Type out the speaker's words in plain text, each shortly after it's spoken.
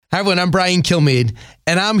Hi, everyone. I'm Brian Kilmeade,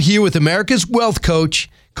 and I'm here with America's Wealth Coach,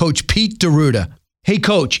 Coach Pete D'Arruda. Hey,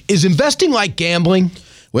 Coach, is investing like gambling?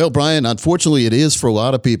 Well, Brian, unfortunately, it is for a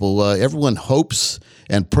lot of people. Everyone hopes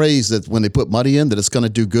and prays that when they put money in that it's going to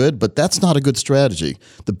do good, but that's not a good strategy.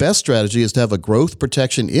 The best strategy is to have a growth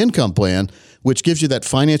protection income plan, which gives you that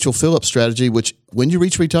financial fill-up strategy, which when you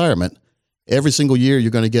reach retirement, every single year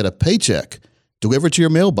you're going to get a paycheck delivered to your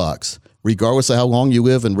mailbox, regardless of how long you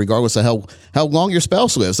live and regardless of how long your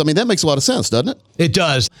spouse lives. I mean, that makes a lot of sense, doesn't it? It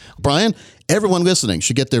does. Brian, everyone listening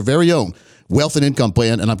should get their very own wealth and income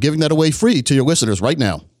plan, and I'm giving that away free to your listeners right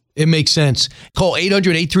now. It makes sense. Call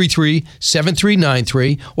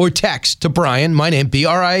 800-833-7393 or text to Brian, my name,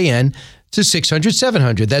 B-R-I-A-N, to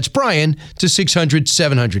 600-700. That's Brian to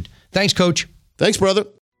 600-700. Thanks, Coach. Thanks, brother.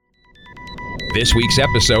 This week's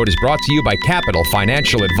episode is brought to you by Capital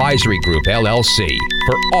Financial Advisory Group, LLC,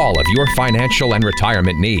 for all of your financial and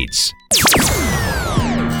retirement needs.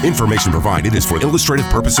 Information provided is for illustrative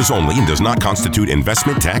purposes only and does not constitute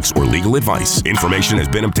investment, tax, or legal advice. Information has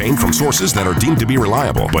been obtained from sources that are deemed to be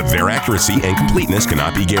reliable, but their accuracy and completeness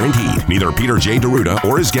cannot be guaranteed. Neither Peter J. D'Arruda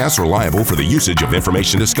or his guests are liable for the usage of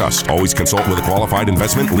information discussed. Always consult with a qualified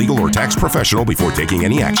investment, legal, or tax professional before taking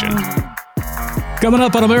any action. Coming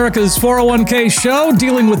up on America's 401k show,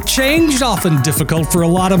 dealing with change, often difficult for a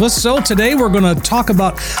lot of us. So today we're going to talk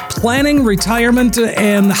about planning retirement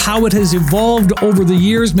and how it has evolved over the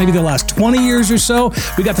years, maybe the last 20 years or so.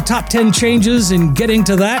 We got the top 10 changes and getting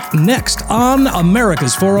to that next on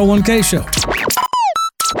America's 401k show.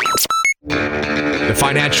 The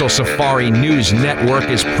Financial Safari News Network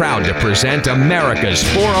is proud to present America's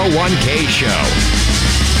 401k show.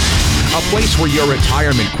 A place where your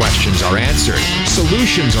retirement questions are answered,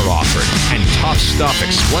 solutions are offered, and tough stuff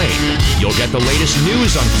explained. You'll get the latest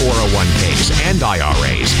news on 401ks and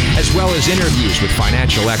IRAs, as well as interviews with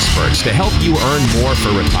financial experts to help you earn more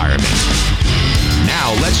for retirement.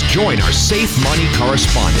 Now let's join our Safe Money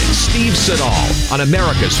correspondent, Steve Siddall, on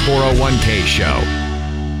America's 401k show.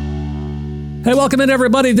 Hey, welcome in,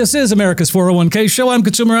 everybody. This is America's 401k show. I'm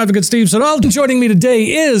consumer advocate Steve Siddall. Joining me today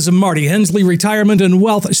is Marty Hensley, retirement and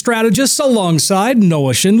wealth strategist, alongside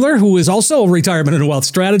Noah Schindler, who is also a retirement and wealth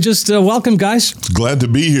strategist. Welcome, guys. Glad to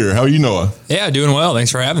be here. How are you, Noah? Yeah, doing well.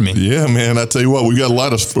 Thanks for having me. Yeah, man. I tell you what, we've got a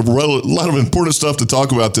lot of important stuff to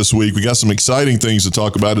talk about this week. We got some exciting things to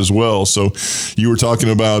talk about as well. So you were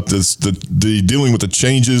talking about the dealing with the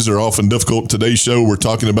changes are often difficult. Today's show, we're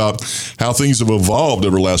talking about how things have evolved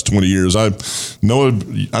over the last 20 years. Noah,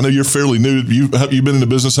 I know you're fairly new. You've been in the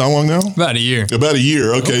business how long now? About a year. About a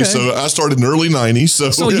year. Okay. So I started in the early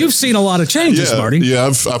 90s. So you've seen a lot of changes, Marty. Yeah,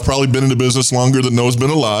 I've probably been in the business longer than Noah's been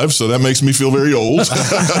alive. So that makes me feel very old.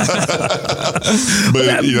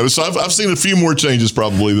 But, so I've seen a few more changes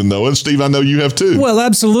probably than Noah. And Steve, I know you have too. Well,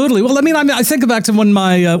 absolutely. Well, I think back to when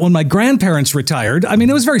my grandparents retired. I mean,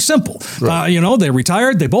 it was very simple. Right. They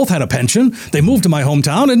retired. They both had a pension. They moved to my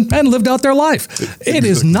hometown and lived out their life. It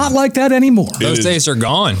is not like that anymore. Those days are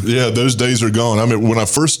gone. Yeah, those days are gone. I mean, when I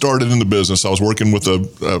first started in the business, I was working with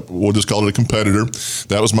we'll just call it a competitor.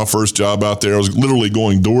 That was my first job out there. I was literally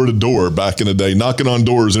going door to door back in the day, knocking on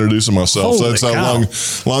doors, introducing myself. Holy so that's how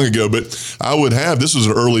long ago. But I would this was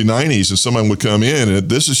the early 90s, and someone would come in, and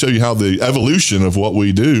this is show you how the evolution of what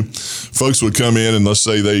we do. Folks would come in, and let's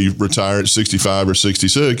say they retire at 65 or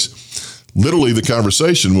 66. Literally, the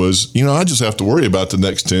conversation was, I just have to worry about the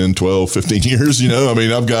next 10, 12, 15 years. I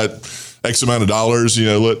mean, I've got X amount of dollars,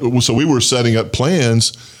 so we were setting up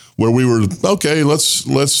plans where we were, okay, let's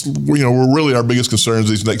we're really our biggest concerns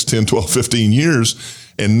these next 10, 12, 15 years.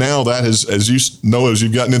 And now that has, as you know, as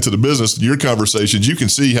you've gotten into the business, your conversations, you can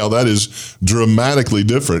see how that is dramatically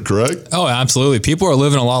different, correct? Oh, absolutely. People are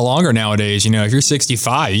living a lot longer nowadays. If you're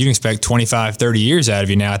 65, you can expect 25, 30 years out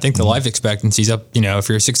of you now. I think the life expectancy is up, if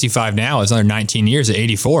you're 65 now, it's another 19 years at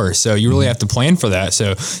 84. So you really have to plan for that.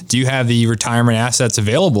 So do you have the retirement assets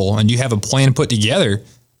available, and do you have a plan put together,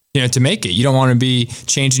 to make it? You don't want to be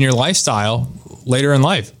changing your lifestyle later in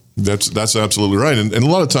life. That's absolutely right. And a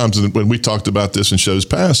lot of times when we talked about this in shows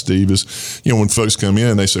past, Steve, is, when folks come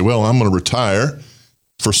in, they say, well, I'm going to retire.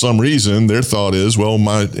 For some reason, their thought is, well,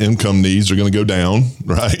 my income needs are going to go down,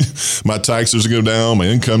 right? My taxes are going to go down, my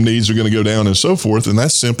income needs are going to go down, and so forth. And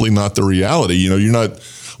that's simply not the reality. You're not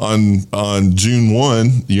on June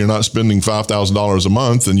 1, you're not spending $5,000 a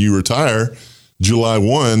month and you retire. July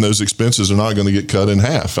 1, those expenses are not going to get cut in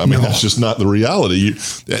half. I mean, that's just not the reality.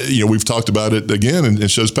 We've talked about it again in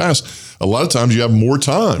shows past. a lot of times you have more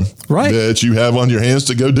time that you have on your hands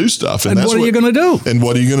to go do stuff. And what are you going to do? And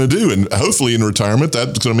what are you going to do? And hopefully in retirement,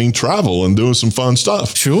 that's going to mean travel and doing some fun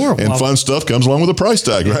stuff. Sure. And fun stuff comes along with a price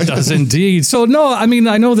tag, right? It does indeed. So, no, I mean,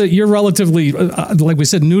 I know that you're relatively, like we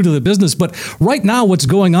said, new to the business, but right now what's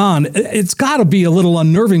going on, it's got to be a little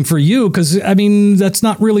unnerving for you because, I mean, that's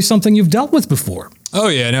not really something you've dealt with before. Oh,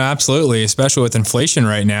 yeah, no, absolutely. Especially with inflation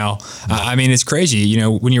right now. I mean, it's crazy. You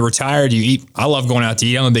know, when you're retired, you eat. I love going out to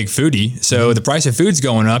eat. I'm a big foodie. So the price of food's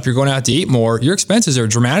going up. You're going out to eat more. Your expenses are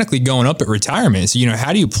dramatically going up at retirement. So, you know,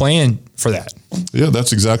 how do you plan for that? Yeah,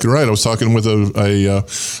 that's exactly right. I was talking with a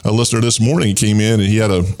listener this morning. He came in and he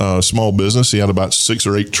had a small business. He had about 6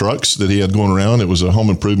 or 8 trucks that he had going around. It was a home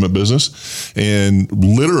improvement business. And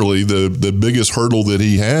literally the biggest hurdle that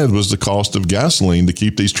he had was the cost of gasoline to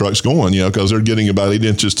keep these trucks going, you know, because they're getting about 8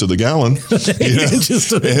 inches to the gallon. So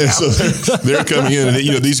they're coming in and,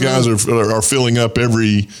 you know, these guys are filling up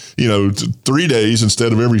every, you know, 3 days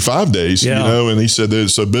instead of every 5 days, you know, and he said that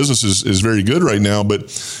so business is very good right now, but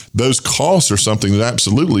those costs are something that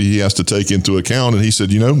absolutely he has to take into account. And he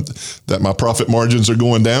said, you know, that my profit margins are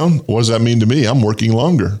going down. What does that mean to me? I'm working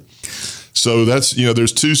longer. So that's, you know,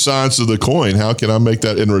 there's 2 sides of the coin. How can I make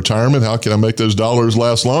that in retirement? How can I make those dollars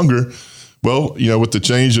last longer? Well, you know, with the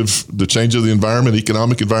change of the environment,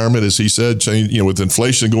 economic environment, as he said, change, you know, with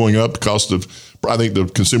inflation going up, cost of, I think the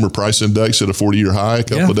consumer price index hit a 40-year high a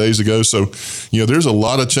couple of days ago. So, you know, there's a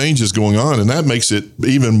lot of changes going on, and that makes it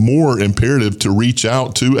even more imperative to reach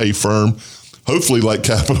out to a firm, hopefully like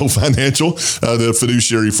Capital Financial, the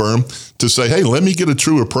fiduciary firm, to say, hey, let me get a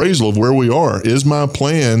true appraisal of where we are. Is my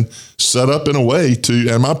plan set up in a way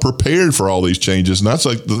am I prepared for all these changes? And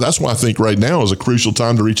that's why I think right now is a crucial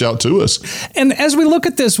time to reach out to us. And as we look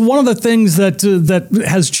at this, one of the things that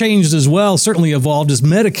has changed as well, certainly evolved, is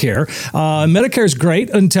Medicare. Medicare is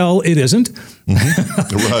great until it isn't.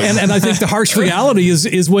 Mm-hmm. Right. and I think the harsh reality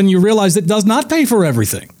is when you realize it does not pay for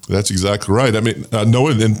everything. That's exactly right. I mean,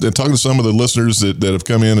 knowing and talking to some of the listeners that have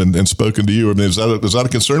come in and spoken to you, I mean, is that a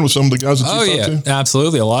concern with some of the guys that you talk to?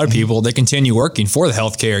 Absolutely. A lot of people, they continue working for the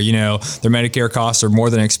healthcare. You know, their Medicare costs are more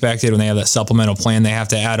than expected when they have that supplemental plan they have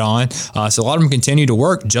to add on. So a lot of them continue to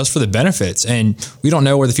work just for the benefits. And we don't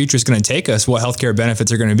know where the future is going to take us, what healthcare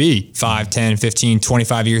benefits are going to be 5, 10, 15,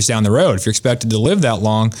 25 years down the road. If you're expected to live that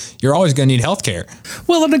long, you're always going to need healthcare.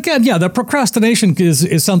 Well, and again, the procrastination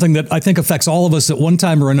is something that I think affects all of us at one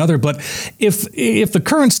time or another. But if the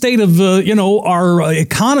current state of our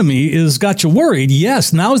economy has got you worried,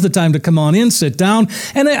 yes, now is the time to come on in, sit down.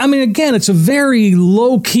 And I mean, again, it's a very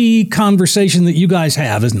low-key conversation that you guys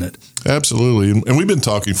have, isn't it? Absolutely. And we've been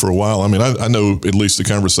talking for a while. I mean, I know at least the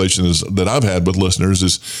conversation that I've had with listeners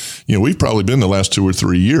is, you know, we've probably been the last 2 or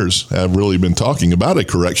 3 years have really been talking about a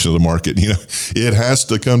correction of the market. You know, it has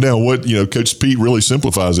to come down. What, you know, Coach Pete really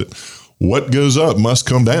simplifies it. What goes up must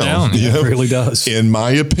come down. You know? It really does. In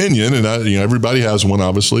my opinion, and everybody has one,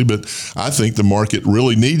 obviously, but I think the market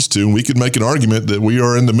really needs to. And we could make an argument that we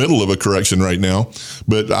are in the middle of a correction right now.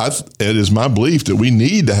 But it is my belief that we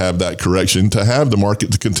need to have that correction to have the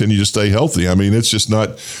market to continue to stay healthy. I mean, it's just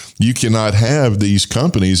not. You cannot have these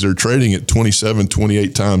companies that are trading at 27,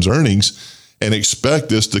 28 times earnings and expect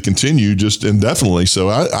this to continue just indefinitely. So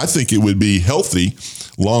I think it would be healthy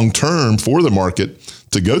long term for the market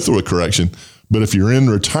to go through a correction. But if you're in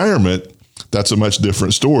retirement, that's a much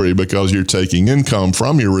different story because you're taking income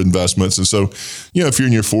from your investments. And so, you know, if you're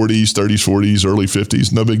in your 40s, 30s, 40s, early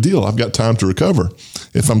 50s, no big deal. I've got time to recover.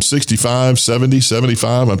 If I'm 65, 70,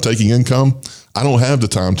 75, I'm taking income, I don't have the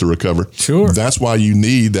time to recover. Sure. That's why you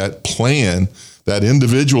need that plan, that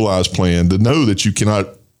individualized plan to know that you cannot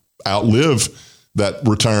outlive that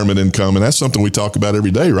retirement income. And that's something we talk about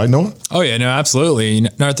every day, right, Noah? Oh, yeah, no, absolutely.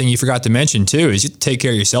 Another thing you forgot to mention, too, is you take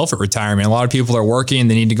care of yourself at retirement. A lot of people are working.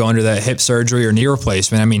 They need to go under that hip surgery or knee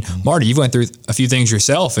replacement. I mean, Marty, you've went through a few things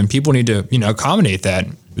yourself, and people need to, accommodate that.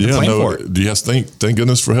 Yeah, no, yes, thank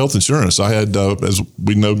goodness for health insurance. I had, as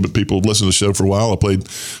we know, but people have listened to the show for a while, I played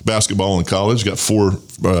basketball in college, got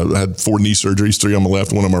had 4 knee surgeries, 3 on my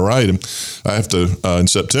left, 1 on my right. And I have to, in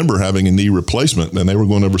September, having a knee replacement. And they were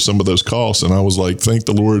going over some of those costs. And I was like, thank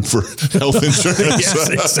the Lord for health insurance. Yes,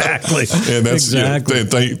 exactly. And that's, exactly.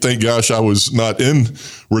 Thank gosh I was not in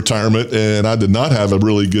retirement and I did not have a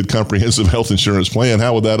really good comprehensive health insurance plan.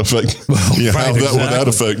 How would that affect, would that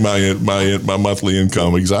affect my monthly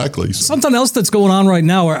income? Exactly. So. Something else that's going on right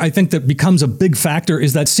now, I think that becomes a big factor,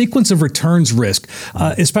 is that sequence of returns risk,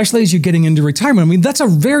 especially as you're getting into retirement. I mean, that's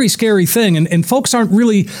a very scary thing. And folks a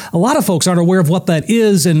lot of folks aren't aware of what that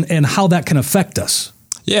is and how that can affect us.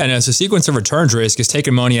 Yeah, no, so sequence of returns risk is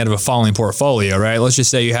taking money out of a falling portfolio, right? Let's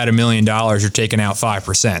just say you had $1 million, you're taking out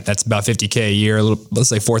 5%. That's about $50K a year, let's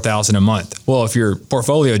say $4,000 a month. Well, if your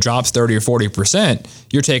portfolio drops 30 or 40%,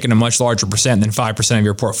 you're taking a much larger percent than 5% of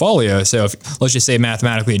your portfolio. So if, let's just say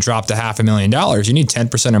mathematically it dropped to $500,000, you need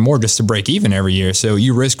 10% or more just to break even every year. So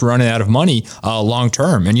you risk running out of money long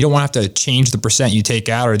term, and you don't want to have to change the percent you take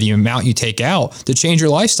out or the amount you take out to change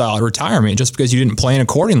your lifestyle at retirement just because you didn't plan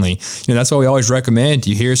accordingly. That's why we always recommend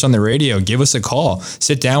you hear us on the radio, give us a call,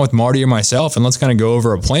 sit down with Marty or myself, and let's kind of go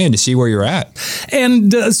over a plan to see where you're at.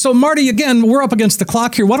 And so, Marty, again, we're up against the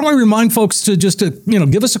clock here. Why don't I remind folks to just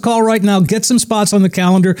give us a call right now, get some spots on the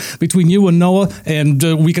calendar between you and Noah, and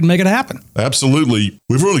we can make it happen. Absolutely.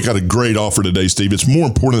 We've really got a great offer today, Steve. It's more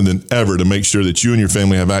important than ever to make sure that you and your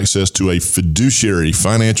family have access to a fiduciary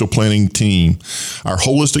financial planning team. Our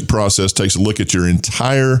holistic process takes a look at your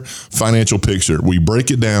entire financial picture. We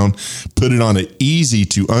break it down, put it on an easy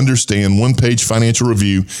to understand one-page financial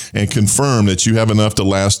review, and confirm that you have enough to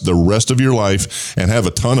last the rest of your life and have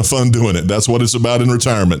a ton of fun doing it. That's what it's about in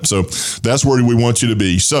retirement. So that's where we want you to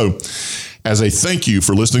be. So as a thank you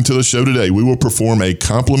for listening to the show today, we will perform a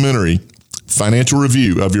complimentary financial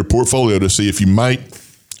review of your portfolio to see if you might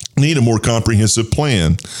need a more comprehensive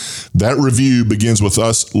plan. That review begins with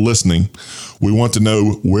us listening. We want to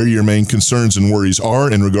know where your main concerns and worries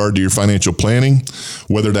are in regard to your financial planning,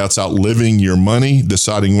 whether that's outliving your money,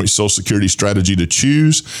 deciding which Social Security strategy to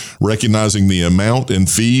choose, recognizing the amount and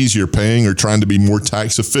fees you're paying, or trying to be more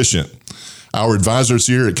tax efficient. Our advisors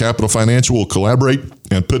here at Capital Financial will collaborate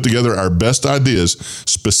and put together our best ideas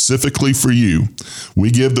specifically for you.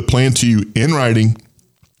 We give the plan to you in writing,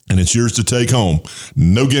 and it's yours to take home.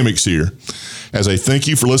 No gimmicks here. As a thank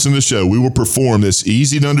you for listening to the show, we will perform this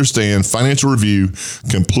easy-to-understand financial review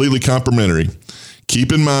completely complimentary.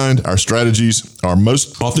 Keep in mind, our strategies are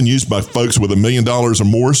most often used by folks with $1 million or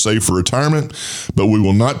more saved for retirement, but we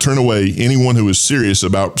will not turn away anyone who is serious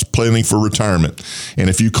about planning for retirement. And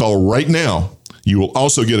if you call right now, you will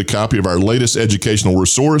also get a copy of our latest educational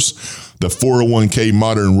resource, the 401k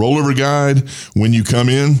Modern Rollover Guide, when you come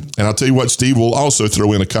in. And I'll tell you what, Steve will also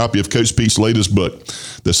throw in a copy of Coach Pete's latest book,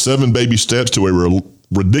 The 7 Baby Steps to a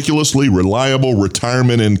Ridiculously Reliable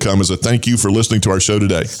Retirement Income, as a thank you for listening to our show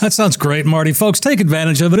today. That sounds great, Marty. Folks, take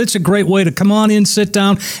advantage of it. It's a great way to come on in, sit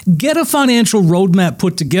down, get a financial roadmap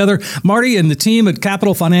put together. Marty and the team at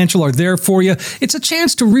Capital Financial are there for you. It's a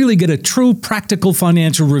chance to really get a true practical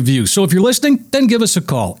financial review. So if you're listening, then give us a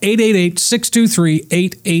call.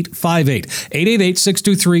 888-623-8858.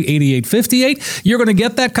 888-623-8858. You're going to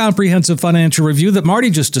get that comprehensive financial review that Marty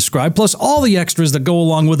just described, plus all the extras that go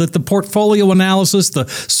along with it, the portfolio analysis, the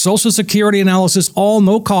Social Security analysis, all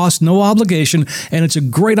no cost, no obligation, and it's a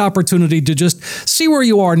great opportunity to just see where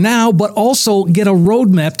you are now, but also get a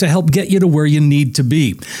roadmap to help get you to where you need to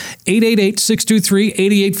be.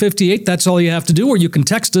 888-623-8858, that's all you have to do, or you can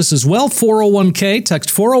text us as well, 401k, text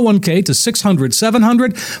 401k to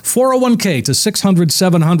 600-700, 401k to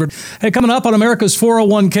 600-700. Hey, coming up on America's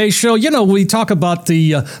 401k show, we talk about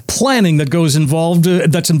the planning that goes involved,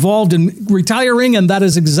 that's involved in retiring, and that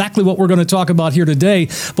is exactly what we're going to talk about here today.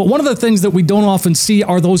 But one of the things that we don't often see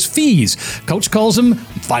are those fees. Coach calls them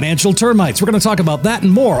financial termites. We're going to talk about that and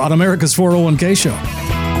more on America's 401k show.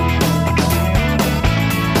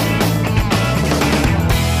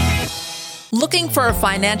 Looking for a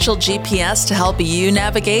financial GPS to help you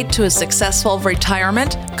navigate to a successful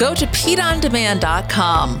retirement? Go to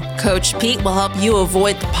PeteOnDemand.com. Coach Pete will help you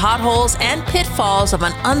avoid the potholes and pitfalls of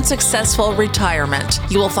an unsuccessful retirement.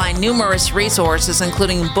 You will find numerous resources,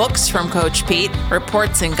 including books from Coach Pete,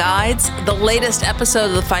 reports and guides, the latest episode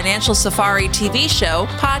of the Financial Safari TV show,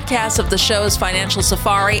 podcasts of the shows Financial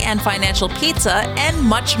Safari and Financial Pizza, and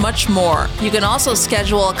much, much more. You can also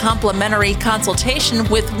schedule a complimentary consultation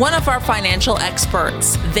with one of our financial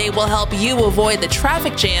experts. They will help you avoid the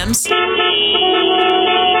traffic jams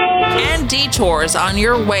and detours on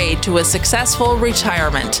your way to a successful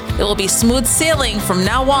retirement. It will be smooth sailing from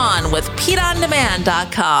now on with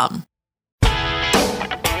PeteOnDemand.com.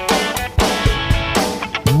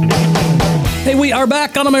 Hey, we are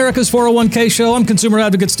back on America's 401k show. I'm consumer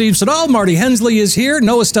advocate Steve Siddall. Marty Hensley is here.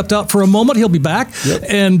 Noah stepped out for a moment. He'll be back. Yep.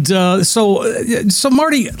 And so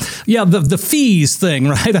Marty, the fees thing,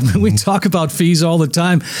 right? I mean, we talk about fees all the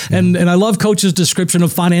time. And I love Coach's description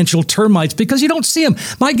of financial termites because you don't see them.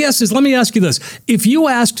 My guess is, let me ask you this. If you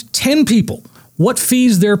asked 10 people what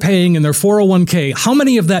fees they're paying in their 401k, how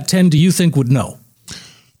many of that 10 do you think would know?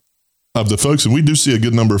 of the folks, and we do see a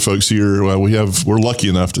good number of folks here. We're lucky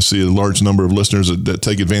enough to see a large number of listeners that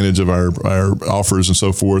take advantage of our offers and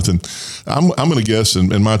so forth. And I'm going to guess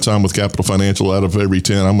in my time with Capital Financial, out of every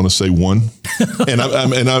 10, I'm going to say 1. And I don't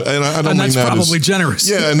mean that's that probably generous.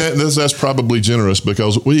 Yeah, and that's probably generous,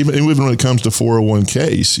 because even when it comes to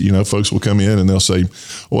 401ks, folks will come in and they'll say,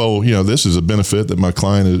 well, this is a benefit that my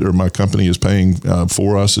client or my company is paying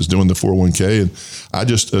for us, is doing the 401k, and I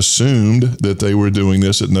just assumed that they were doing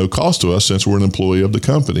this at no cost to us since we're an employee of the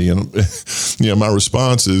company. And my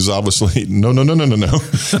response is obviously no.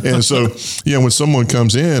 And so when someone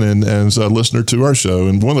comes in and is a listener to our show,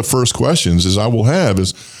 and one of the first questions is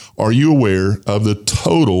are you aware of the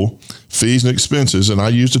total fees and expenses, and I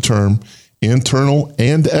use the term internal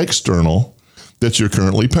and external, that you're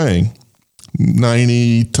currently paying?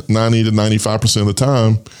 90 to 95% of the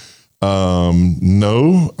time,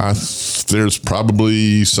 no. There's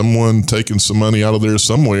probably someone taking some money out of there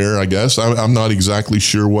somewhere, I guess. I'm not exactly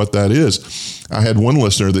sure what that is. I had one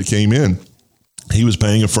listener that came in. He was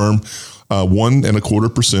paying a firm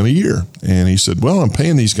 1.25% a year. And he said, well, I'm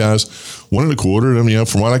paying these guys 1.25%. I mean,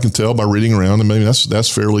 from what I can tell by reading around, and maybe that's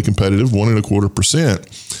fairly competitive,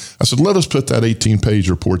 1.25%. I said, let us put that 18-page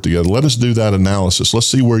report together. Let us do that analysis. Let's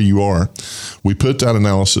see where you are. We put that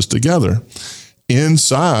analysis together.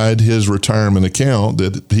 Inside his retirement account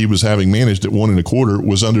that he was having managed at 1.25%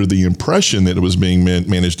 was under the impression that it was being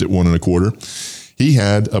managed at 1.25%. He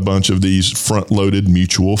had a bunch of these front-loaded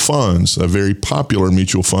mutual funds, a very popular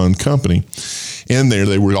mutual fund company. In there,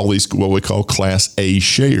 they were all these what we call Class A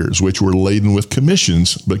shares, which were laden with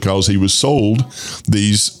commissions because he was sold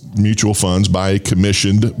these mutual funds by a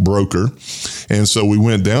commissioned broker. And so we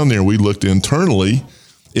went down there and we looked internally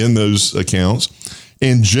in those accounts.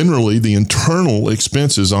 And generally, the internal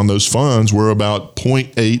expenses on those funds were about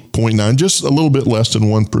 0.8, 0.9, just a little bit less than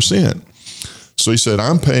 1%. So he said,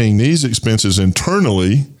 I'm paying these expenses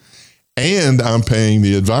internally, and I'm paying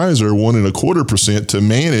the advisor 1.25% to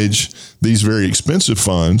manage these very expensive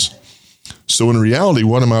funds. So in reality,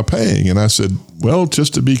 what am I paying? And I said, well,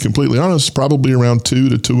 just to be completely honest, probably around 2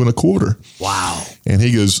 to 2.25%. Wow. And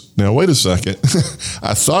he goes, now, wait a second.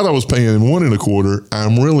 I thought I was paying 1.25%.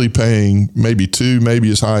 I'm really paying maybe 2, maybe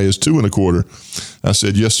as high as 2.25%. I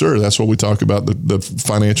said, yes, sir. That's what we talk about, the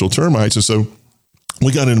financial termites. And so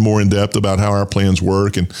we got in more in depth about how our plans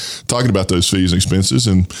work and talking about those fees and expenses.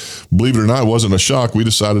 And believe it or not, it wasn't a shock. We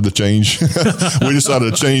decided to change.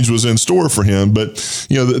 Change was in store for him. But,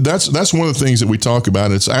 that's one of the things that we talk about.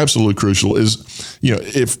 And it's absolutely crucial is,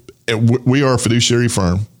 if we are a fiduciary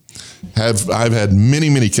firm, I've had many,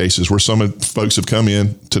 many cases where some folks have come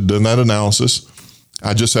in to do that analysis.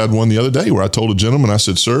 I just had one the other day where I told a gentleman, I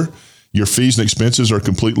said, sir, your fees and expenses are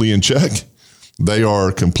completely in check. They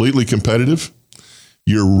are completely competitive.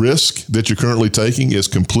 Your risk that you're currently taking is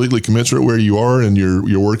completely commensurate where you are in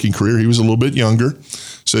your working career. He was a little bit younger.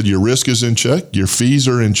 Said your risk is in check. Your fees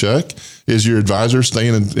are in check. Is your advisor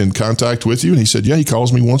staying in contact with you? And he said, yeah, he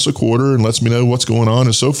calls me once a quarter and lets me know what's going on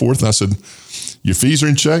and so forth. And I said, your fees are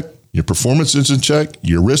in check. Your performance is in check.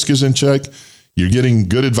 Your risk is in check. You're getting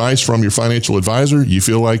good advice from your financial advisor. You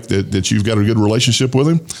feel like that you've got a good relationship with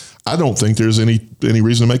him. I don't think there's any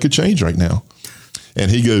reason to make a change right now. And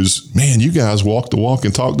he goes, man, you guys walk the walk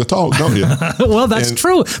and talk the talk, don't you? Well, that's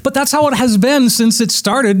true. But that's how it has been since it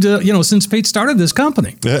started, since Pete started this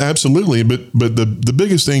company. Yeah, absolutely. But the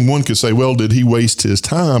biggest thing one could say, well, did he waste his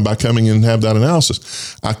time by coming in and have that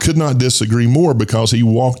analysis? I could not disagree more, because he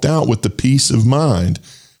walked out with the peace of mind.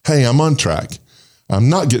 Hey, I'm on track. I'm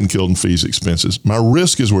not getting killed in fees, expenses. My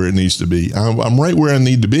risk is where it needs to be. I'm right where I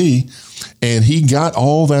need to be. And he got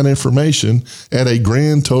all that information at a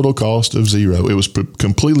grand total cost of $0. It was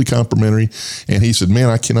completely complimentary. And he said, man,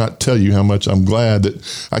 I cannot tell you how much I'm glad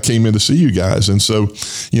that I came in to see you guys. And so,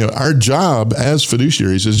 our job as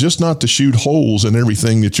fiduciaries is just not to shoot holes in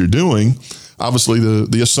everything that you're doing. Obviously,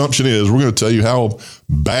 the assumption is we're going to tell you how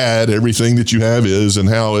bad everything that you have is and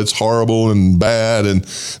how it's horrible and bad and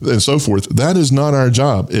so forth. That is not our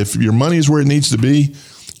job. If your money is where it needs to be,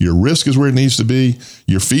 your risk is where it needs to be,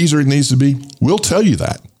 your fees are where it needs to be, we'll tell you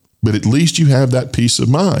that. But at least you have that peace of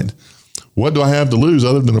mind. What do I have to lose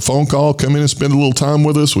other than a phone call? Come in and spend a little time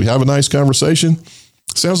with us. We have a nice conversation.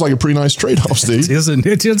 Sounds like a pretty nice trade-off, Steve.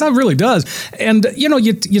 It really does. And,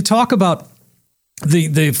 you talk about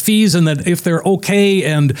the fees and that if they're okay,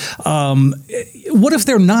 and what if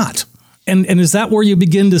they're not? And is that where you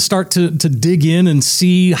begin to start to dig in and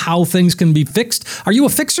see how things can be fixed? Are you a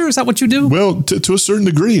fixer? Is that what you do? Well, to a certain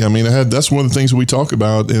degree. I mean, that's one of the things that we talk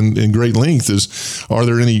about in great length is, are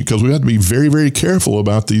there any, because we have to be very, very careful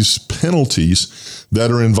about these penalties that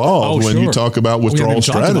are involved when you talk about withdrawal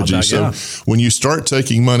strategy. So when you start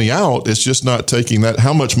taking money out, it's just not taking that,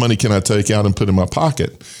 how much money can I take out and put in my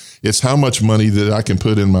pocket? It's how much money that I can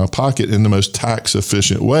put in my pocket in the most tax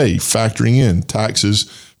efficient way, factoring in taxes,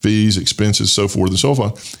 fees, expenses, so forth and so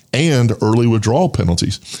on, and early withdrawal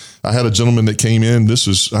penalties. I had a gentleman that came in, this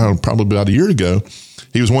was probably about a year ago.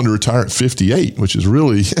 He was wanting to retire at 58, which is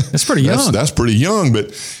really, that's pretty young. That's pretty young,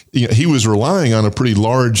 but he was relying on a pretty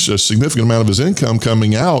large, significant amount of his income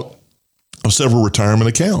coming out of several retirement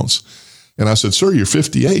accounts. And I said, sir, you're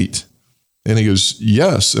 58. And he goes,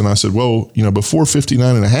 yes. And I said, well, before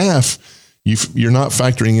 59 and a half, you're not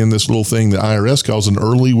factoring in this little thing the IRS calls an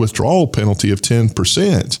early withdrawal penalty of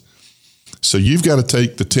 10%. So you've got to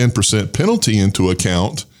take the 10% penalty into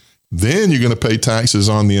account. Then you're going to pay taxes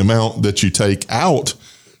on the amount that you take out,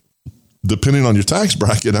 depending on your tax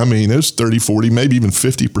bracket. I mean, it's 30, 40, maybe even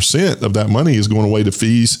 50% of that money is going away to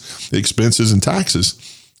fees, expenses, and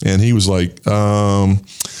taxes. And he was like,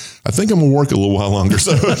 I think I'm going to work a little while longer.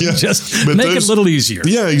 So just make it a little easier.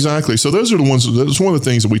 Yeah, exactly. So those are the ones, that's one of the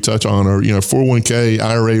things that we touch on are, 401k,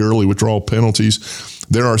 IRA, early withdrawal penalties.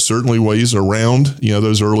 There are certainly ways around,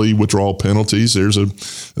 those early withdrawal penalties. There's a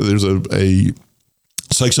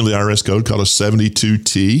section of the IRS code called a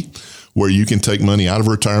 72T where you can take money out of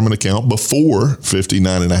a retirement account before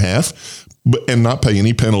 59 and a half. And not pay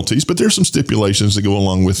any penalties, but there's some stipulations that go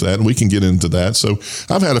along with that, and we can get into that. So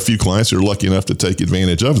I've had a few clients who are lucky enough to take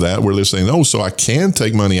advantage of that, where they're saying, "Oh, so I can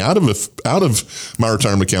take money out of my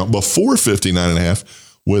retirement account before 59 and a half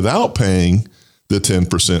without paying the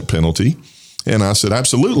 10% penalty." And I said,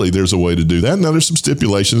 absolutely, there's a way to do that. Now, there's some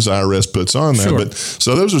stipulations the IRS puts on that. Sure. But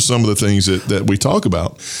so those are some of the things that we talk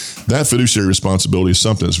about. That fiduciary responsibility is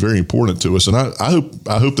something that's very important to us. And I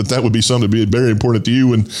hope that would be something to be very important to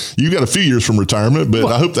you. And you got a few years from retirement, but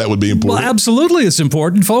I hope that would be important. Well, absolutely, it's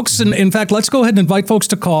important, folks. And in fact, let's go ahead and invite folks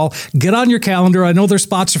to call. Get on your calendar. I know their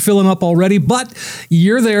spots are filling up already, but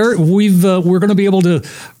you're there. We're going to be able to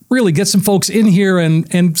really get some folks in here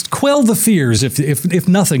and quell the fears, if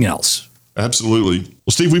nothing else. Absolutely.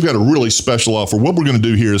 Well, Steve, we've got a really special offer. What we're going to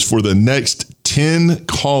do here is for the next 10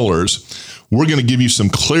 callers, we're going to give you some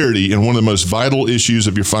clarity in one of the most vital issues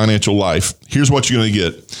of your financial life. Here's what you're going to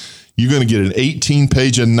get. You're going to get an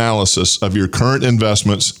 18-page analysis of your current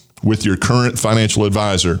investments with your current financial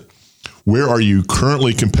advisor. Where are you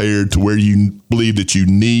currently compared to where you believe that you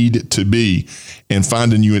need to be, and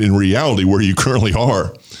finding you in reality where you currently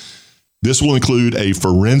are. This will include a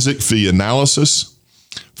forensic fee analysis,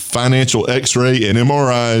 financial X-ray and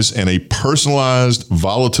MRIs, and a personalized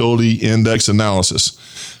volatility index analysis.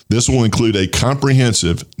 This will include a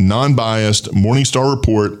comprehensive, non-biased Morningstar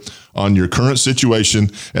report on your current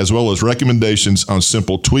situation, as well as recommendations on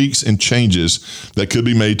simple tweaks and changes that could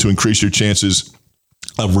be made to increase your chances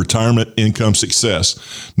of retirement income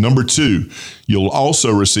success. Number 2, you'll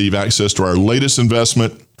also receive access to our latest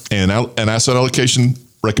investment and asset allocation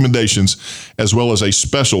recommendations, as well as a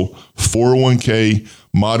special 401k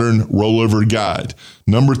modern rollover guide.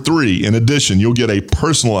 Number 3, in addition, you'll get a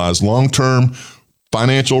personalized long-term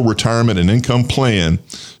financial retirement and income plan,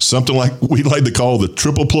 something like we like to call the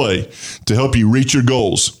triple play, to help you reach your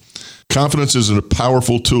goals. Confidence is a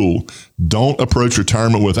powerful tool. Don't approach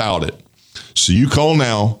retirement without it. So you call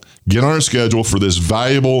now, get on our schedule for this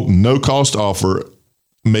valuable no-cost offer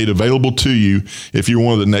made available to you if you're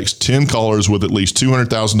one of the next 10 callers with at least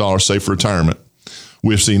 $200,000 saved for retirement.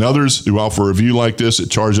 We've seen others who offer a review like this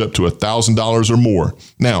that charge up to $1,000 or more.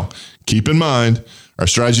 Now, keep in mind, our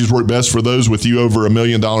strategies work best for those with you over $1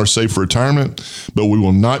 million saved for retirement, but we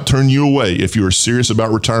will not turn you away if you are serious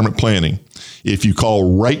about retirement planning. If you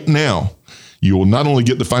call right now, you will not only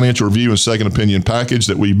get the financial review and second opinion package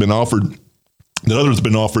that others have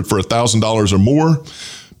been offered for $1,000 or more,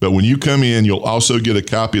 but when you come in, you'll also get a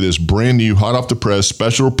copy of this brand new, hot off the press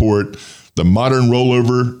special report, the Modern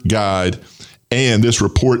Rollover Guide. And this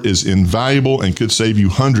report is invaluable and could save you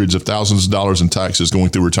hundreds of thousands of dollars in taxes going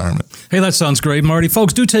through retirement. Hey, that sounds great, Marty.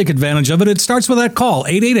 Folks, do take advantage of it. It starts with that call,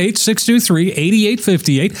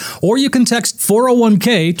 888-623-8858, or you can text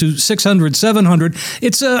 401k to 600-700.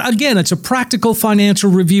 It's a practical financial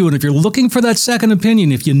review. And if you're looking for that second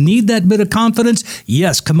opinion, if you need that bit of confidence,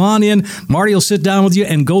 yes, come on in. Marty will sit down with you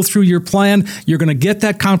and go through your plan. You're going to get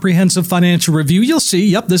that comprehensive financial review. You'll see,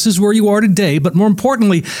 yep, this is where you are today. But more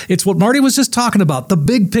importantly, it's what Marty was just talking talking about, the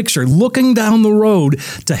big picture, looking down the road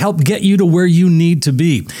to help get you to where you need to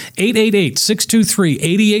be.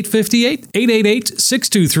 888-623-8858,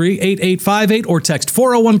 888-623-8858, or text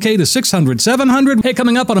 401k to 600-700. Hey,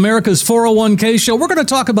 coming up on America's 401k Show, we're going to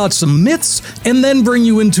talk about some myths and then bring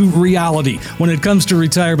you into reality when it comes to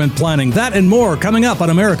retirement planning. That and more coming up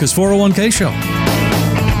on America's 401k Show.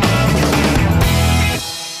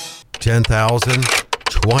 10,000,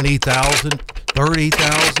 20,000,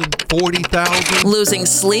 30,000, 40,000. Losing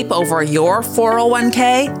sleep over your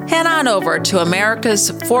 401k? Head on over to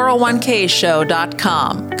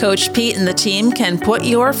americas401kshow.com. Coach Pete and the team can put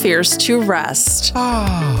your fears to rest.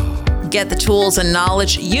 Get the tools and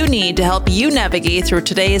knowledge you need to help you navigate through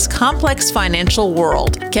today's complex financial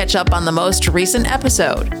world. Catch up on the most recent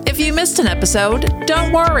episode. If you missed an episode,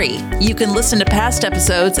 don't worry. You can listen to past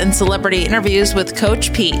episodes and celebrity interviews with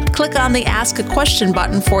Coach Pete. Click on the Ask a Question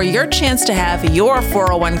button for your chance to have your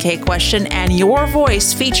 401k question and your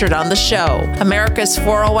voice featured on the show.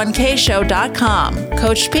 americas401kshow.com.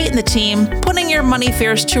 Coach Pete and the team, putting your money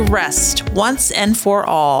fears to rest once and for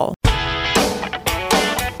all.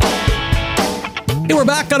 Hey, we're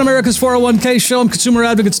back on America's 401k Show. I'm consumer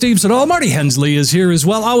advocate Steve Siddall. Marty Hensley is here as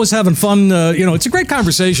well. Always having fun. It's a great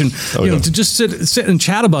conversation, to just sit and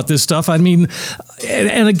chat about this stuff. I mean,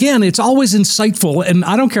 and again, it's always insightful. And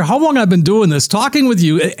I don't care how long I've been doing this, talking with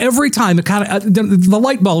you, every time it kind of the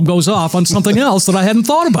light bulb goes off on something else that I hadn't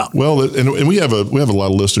thought about. Well, and we have a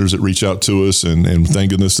lot of listeners that reach out to us, and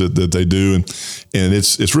thank goodness that they do. And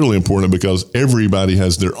it's really important because everybody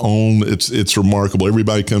has their own. It's remarkable.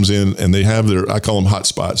 Everybody comes in and they have I call them hot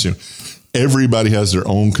spots. Everybody has their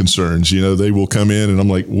own concerns. They will come in and I'm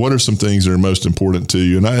like, what are some things that are most important to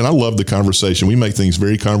you? And I love the conversation. We make things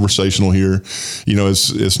very conversational here.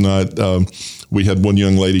 It's not. We had one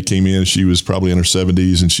young lady came in. She was probably in her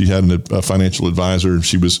 70s, and she had a financial advisor.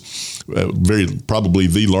 She was probably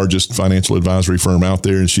the largest financial advisory firm out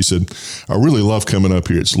there. And she said, I really love coming up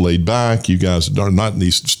here. It's laid back. You guys are not in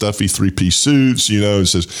these stuffy 3-piece suits. It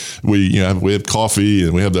says we have coffee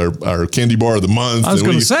and we have our candy bar of the month. I was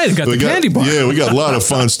going to say, we got the candy bar. Yeah, we got a lot of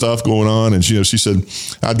fun stuff going on. And she said,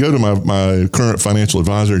 I'd go to my current financial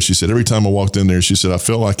advisor, and she said, every time I walked in there, she said, I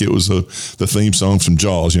felt like it was the theme song from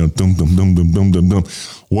Jaws. Dum dum dum dum dum dum dum.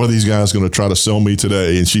 What are these guys going to try to sell me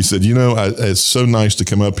today? And she said, it's so nice to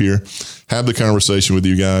come up here, have the conversation with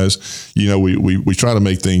you guys. We try to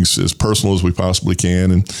make things as personal as we possibly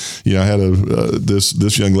can. And, I had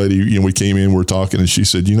this young lady, we came in, we're talking, and she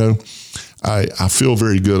said, I feel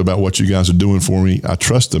very good about what you guys are doing for me. I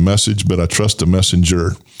trust the message, but I trust the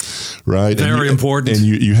messenger, right? Very important. And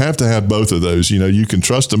you have to have both of those. You can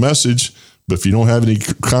trust the message, but if you don't have any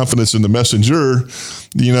confidence in the messenger,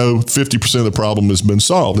 50% of the problem has been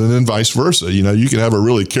solved. And then vice versa. You can have a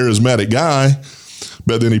really charismatic guy,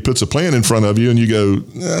 but then he puts a plan in front of you and you go,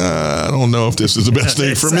 I don't know if this is the best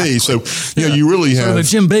thing for me. So, you really have the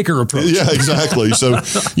Jim Baker approach. Yeah, exactly. So,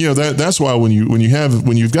 that's why when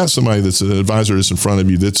you've got somebody that's an advisor that's in front of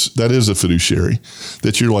you, that is a fiduciary,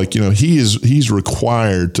 that you're like, he's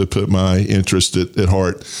required to put my interest at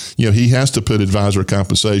heart. He has to put advisor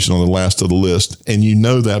compensation on the last of the list. And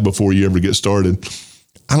that before you ever get started.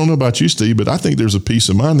 I don't know about you, Steve, but I think there's a peace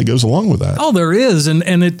of mind that goes along with that. Oh, there is. And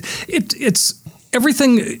it's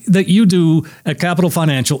everything that you do at Capital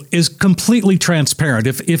Financial is completely transparent.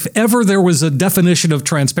 If ever there was a definition of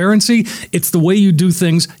transparency, it's the way you do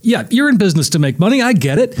things. Yeah, you're in business to make money. I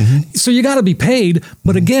get it. Mm-hmm. So you got to be paid.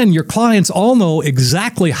 But again, your clients all know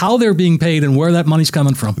exactly how they're being paid and where that money's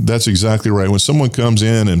coming from. That's exactly right. When someone comes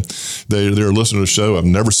in and they're listening to the show, I've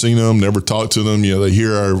never seen them, never talked to them. They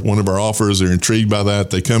hear one of our offers. They're intrigued by that.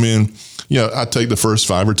 They come in. I take the first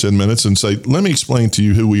 5 or 10 minutes and say, let me explain to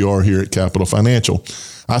you who we are here at Capital Financial.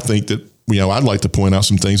 I think that, I'd like to point out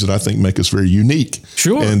some things that I think make us very unique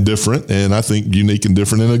and different. And I think unique and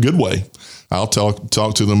different in a good way. I'll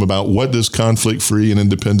talk to them about what does conflict-free and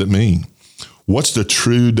independent mean? What's the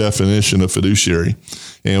true definition of fiduciary?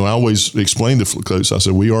 And I always explain to folks, I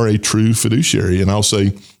said, we are a true fiduciary. And I'll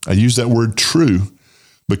say, I use that word true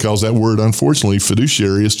because that word, unfortunately,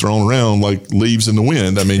 fiduciary is thrown around like leaves in the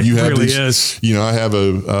wind. I mean, you have really these, I have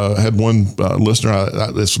had one listener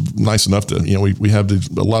that's nice enough to, we have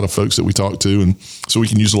a lot of folks that we talk to, and so we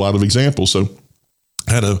can use a lot of examples. So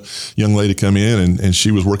I had a young lady come in and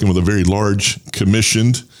she was working with a very large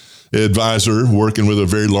commissioned advisor working with a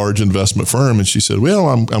very large investment firm. And she said, well,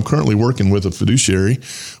 I'm currently working with a fiduciary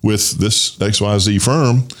with this XYZ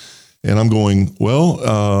firm. And I'm going, well,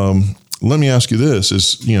 let me ask you this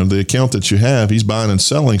is, the account that you have, he's buying and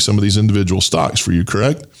selling some of these individual stocks for you,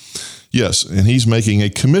 correct? Yes. And he's making a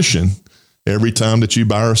commission every time that you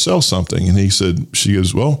buy or sell something. And she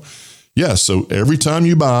goes, well, Yes. So every time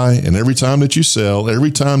you buy and every time that you sell,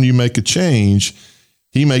 every time you make a change,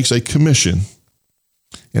 he makes a commission.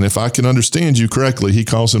 And if I can understand you correctly, he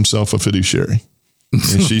calls himself a fiduciary.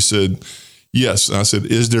 And she said, yes. I said,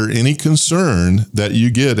 is there any concern that you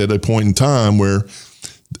get at a point in time where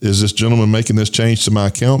is this gentleman making this change to my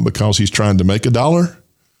account because he's trying to make $1?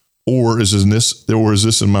 Or is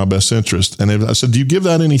this in my best interest? And I said, do you give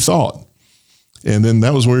that any thought? And then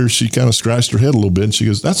that was where she kind of scratched her head a little bit. And she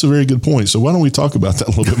goes, that's a very good point. So why don't we talk about that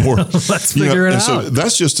a little bit more? Let's figure it out. So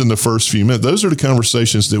that's just in the first few minutes. Those are the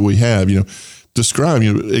conversations that we have, describe,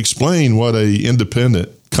 explain what a independent,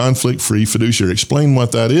 conflict-free fiduciary, explain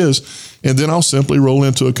what that is. And then I'll simply roll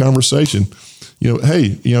into a conversation.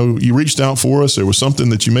 Hey, you reached out for us. There was something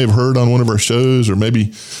that you may have heard on one of our shows or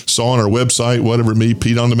maybe saw on our website, whatever it may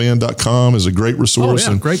be. PeteOnDemand.com is a great resource.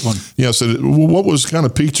 Oh, yeah, great one. So what was kind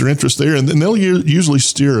of piqued your interest there? And then they'll usually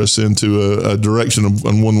steer us into a direction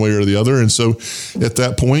in one way or the other. And so at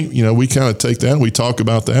that point, we kind of take that and we talk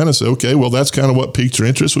about that and say, okay, well, that's kind of what piqued your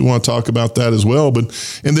interest. We want to talk about that as well.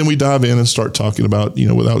 And then we dive in and start talking about,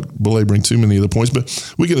 without belaboring too many of the points,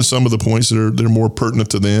 but we get to some of the points that are more pertinent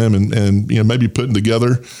to them and maybe putting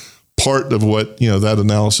together part of what that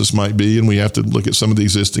analysis might be, and we have to look at some of the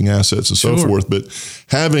existing assets and so forth. But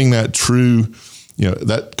having that true,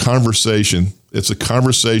 that conversation, it's a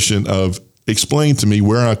conversation of explain to me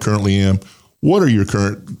where I currently am. What are your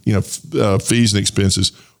current fees and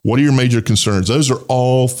expenses? What are your major concerns? Those are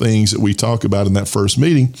all things that we talk about in that first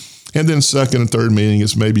meeting, and then second and third meeting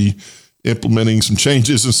is maybe implementing some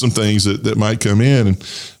changes and some things that might come in.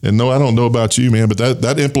 And no, I don't know about you, man, but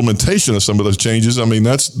that implementation of some of those changes, I mean,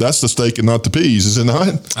 that's the steak and not the peas, is it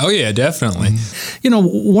not? Oh, yeah, definitely.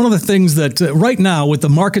 One of the things that right now with the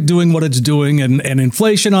market doing what it's doing and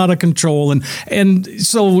inflation out of control, and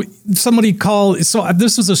so somebody called, so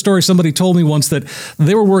this was a story somebody told me once that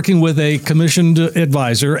they were working with a commissioned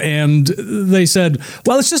advisor and they said,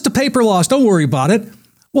 well, it's just a paper loss. Don't worry about it.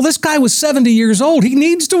 Well, this guy was 70 years old. He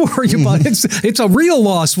needs to worry about it. It's a real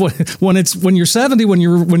loss when you're 70, when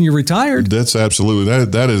you're retired. That's absolutely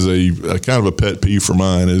that is a kind of a pet peeve for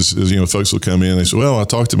mine. Is folks will come in and they say, well, I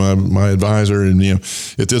talked to my advisor, and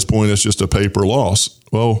at this point it's just a paper loss.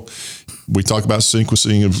 Well, we talked about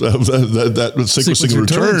sequencing of that sequencing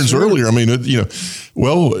returns earlier. I mean,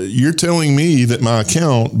 well, you're telling me that my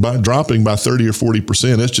account by dropping by 30 or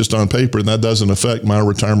 40%, it's just on paper, and that doesn't affect my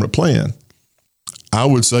retirement plan. I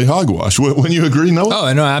would say hogwash. Wouldn't you agree, Noah?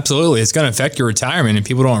 Oh, no, absolutely. It's going to affect your retirement, and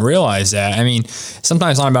people don't realize that. I mean,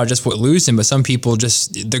 sometimes it's not about just what losing, but some people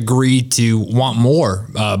just the greed to want more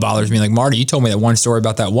bothers me. Like Marty, you told me that one story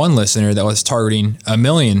about that one listener that was targeting $1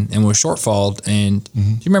 million and was shortfalled. And do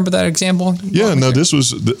you remember that example? Yeah, no, this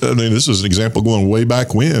was an example going way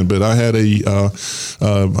back when, but I had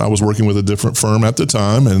I was working with a different firm at the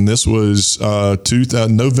time, and this was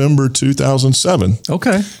November 2007.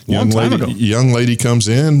 Okay. Young lady comes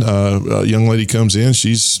in.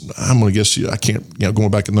 She's, I'm going to guess I can't,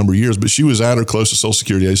 going back a number of years, but she was at or close to Social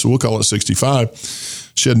Security age, so we'll call it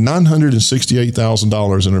 65. She had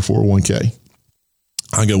 $968,000 in her 401k.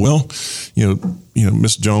 I go, well,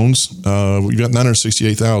 Miss Jones, we've got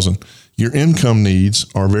 $968,000. Your income needs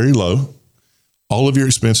are very low. All of your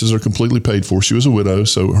expenses are completely paid for. She was a widow,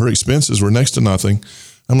 so her expenses were next to nothing.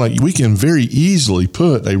 I'm like, we can very easily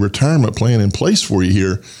put a retirement plan in place for you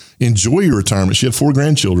here. Enjoy your retirement. She had 4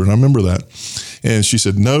 grandchildren. I remember that. And she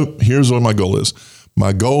said, no, here's what my goal is.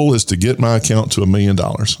 My goal is to get my account to $1 million.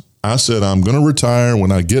 I said, I'm going to retire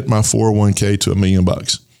when I get my 401k to $1 million.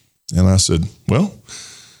 And I said, well,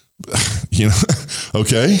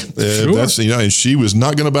 okay. Sure. That's, and she was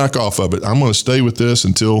not going to back off of it. I'm going to stay with this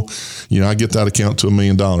until, I get that account to $1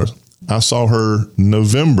 million. I saw her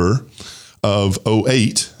November of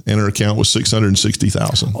 2008, and her account was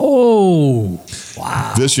 $660,000. Oh,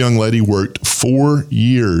 wow. This young lady worked 4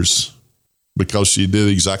 years because she did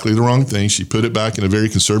exactly the wrong thing. She put it back in a very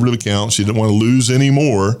conservative account. She didn't want to lose any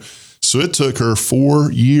more. So it took her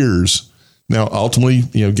 4 years. Now, ultimately,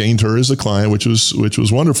 gained her as a client, which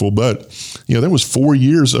was wonderful. But, there was 4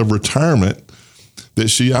 years of retirement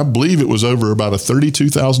that I believe it was over about a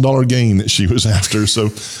 $32,000 gain that she was after. So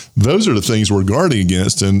those are the things we're guarding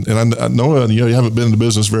against. And I know, you haven't been in the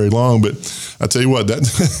business very long, but I tell you what,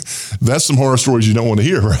 that's some horror stories you don't want to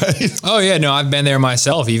hear, right? Oh yeah, no, I've been there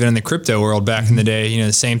myself, even in the crypto world back in the day,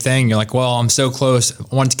 the same thing. You're like, well, I'm so close.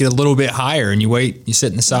 I want to get a little bit higher, and you wait, you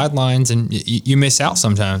sit in the sidelines, and you miss out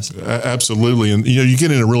sometimes. Absolutely. And, you get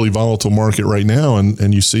in a really volatile market right now,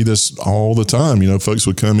 and you see this all the time. Folks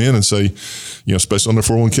would come in and say, especially on their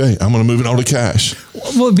 401k. I'm going to move it all to cash.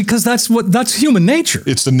 Well, because that's human nature.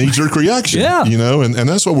 It's the knee-jerk reaction. Yeah. And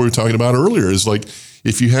that's what we were talking about earlier is like,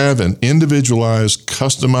 if you have an individualized,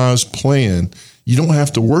 customized plan, you don't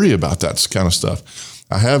have to worry about that kind of stuff.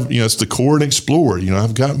 I have, it's the core and explore.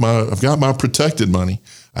 I've got my protected money.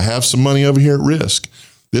 I have some money over here at risk.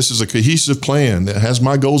 This is a cohesive plan that has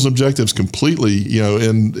my goals and objectives completely,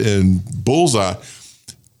 in bullseye.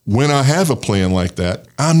 When I have a plan like that,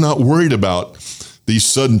 I'm not worried about these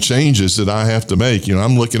sudden changes that I have to make.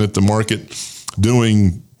 I'm looking at the market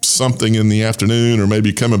doing something in the afternoon or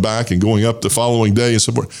maybe coming back and going up the following day and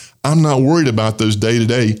so forth. I'm not worried about those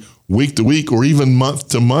day-to-day, week-to-week, or even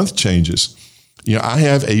month-to-month changes. I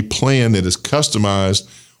have a plan that is customized,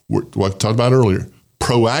 what I talked about earlier,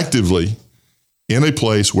 proactively in a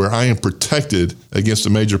place where I am protected against a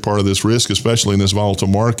major part of this risk, especially in this volatile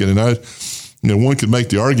market. And one could make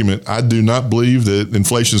the argument, I do not believe that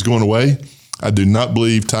inflation is going away. I do not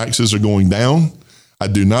believe taxes are going down. I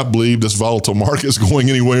do not believe this volatile market is going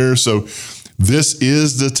anywhere. So this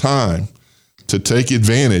is the time to take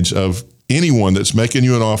advantage of anyone that's making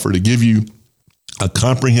you an offer to give you a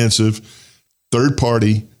comprehensive,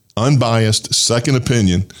 third-party, unbiased second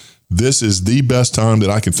opinion. This is the best time that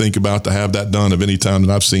I can think about to have that done of any time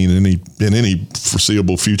that I've seen in any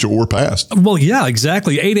foreseeable future or past. Well, yeah,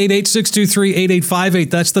 exactly. 888-623-8858.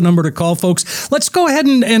 That's the number to call, folks. Let's go ahead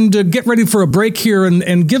and get ready for a break here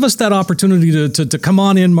and give us that opportunity to come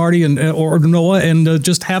on in, Marty or Noah, and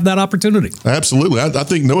just have that opportunity. Absolutely. I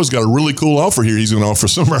think Noah's got a really cool offer here he's going to offer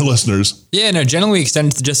some of our listeners. Yeah, no, generally we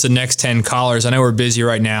extend it to just the next 10 callers. I know we're busy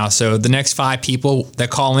right now, so the next 5 people that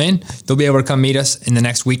call in, they'll be able to come meet us in the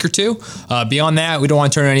next week or two. Beyond that, we don't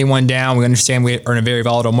want to turn anyone down. We understand we are in a very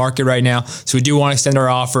volatile market right now, so we do want to extend our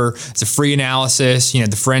offer. It's a free analysis,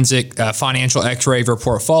 the forensic financial x-ray of your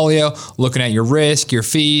portfolio, looking at your risk, your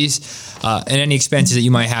fees, and any expenses that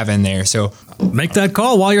you might have in there. So make that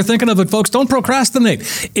call while you're thinking of it, folks. Don't procrastinate.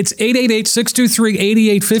 It's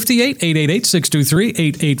 888-623-8858,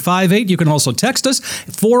 888-623-8858. You can also text us,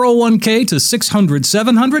 401k to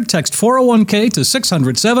 600-700. Text 401k to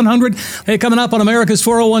 600-700. Hey, coming up on America's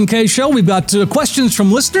 401k show, we've got questions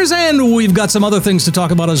from listeners, and we've got some other things to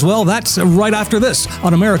talk about as well. That's right after this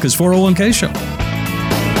on America's 401k show.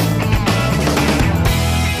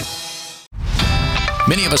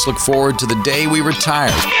 Many of us look forward to the day we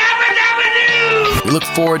retire. We look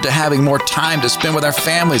forward to having more time to spend with our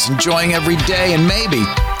families, enjoying every day, and maybe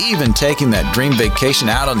even taking that dream vacation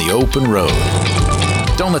out on the open road.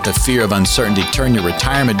 Don't let the fear of uncertainty turn your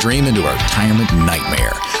retirement dream into a retirement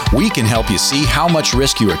nightmare. We can help you see how much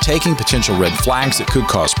risk you are taking, potential red flags that could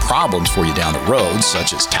cause problems for you down the road,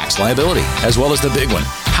 such as tax liability, as well as the big one.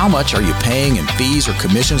 How much are you paying in fees or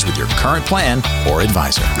commissions with your current plan or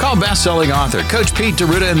advisor? Call best-selling author Coach Pete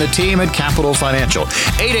D'Arruda and the team at Capital Financial.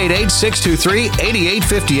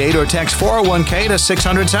 888-623-8858 or text 401k to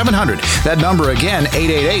 600-700. That number again,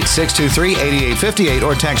 888-623-8858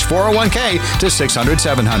 or text 401k to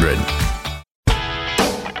 600-700.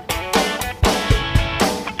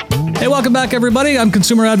 Hey, welcome back, everybody. I'm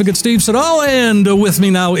consumer advocate Steve Siddall, and with me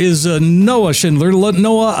now is Noah Schindler.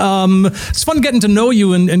 Noah, it's fun getting to know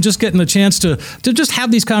you and just getting a chance to just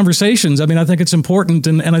have these conversations. I mean, I think it's important,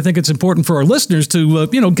 and I think it's important for our listeners to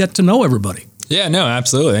get to know everybody. Yeah, no,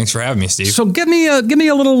 absolutely. Thanks for having me, Steve. So give me a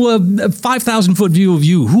little 5,000-foot view of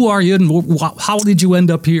you. Who are you, and how did you end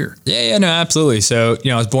up here? Yeah, no, absolutely. So,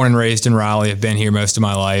 I was born and raised in Raleigh. I've been here most of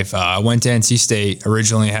my life. I went to NC State,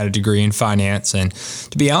 originally had a degree in finance. And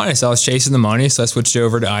to be honest, I was chasing the money, so I switched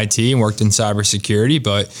over to IT and worked in cybersecurity.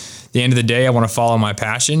 But at the end of the day, I want to follow my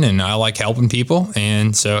passion, and I like helping people.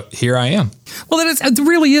 And so here I am. Well, it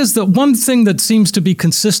really is the one thing that seems to be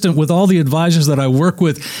consistent with all the advisors that I work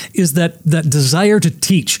with is that desire to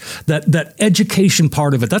teach, that education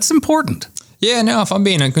part of it. That's important. Yeah, no, if I'm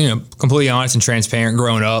being completely honest and transparent,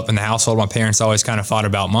 growing up in the household, my parents always kind of fought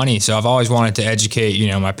about money. So I've always wanted to educate,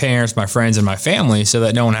 my parents, my friends, and my family so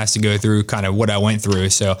that no one has to go through kind of what I went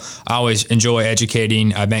through. So I always enjoy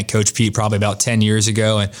educating. I met Coach Pete probably about 10 years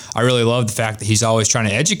ago, and I really love the fact that he's always trying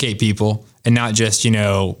to educate people and not just,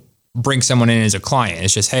 bring someone in as a client.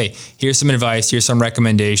 It's just, hey, here's some advice, here's some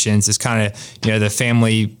recommendations. It's kind of, the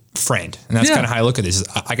family friend. And that's kind of how I look at this.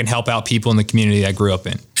 I can help out people in the community I grew up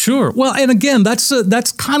in. Sure. Well, and again, that's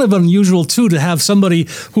kind of unusual too, to have somebody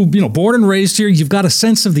who, born and raised here. You've got a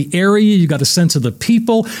sense of the area, you've got a sense of the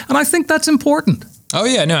people, and I think that's important. Oh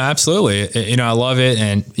yeah, no, absolutely. I love it.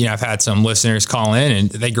 And, I've had some listeners call in and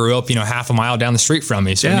they grew up, half a mile down the street from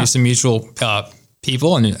me. So I knew some mutual,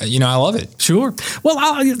 people, and I love it. Sure.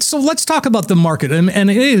 Well, so let's talk about the market, and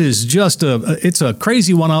it is just it's a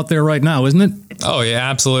crazy one out there right now, isn't it? Oh yeah,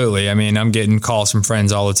 absolutely. I mean, I'm getting calls from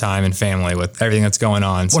friends all the time and family with everything that's going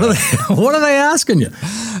on. So. What are they asking you?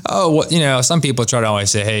 Oh, some people try to always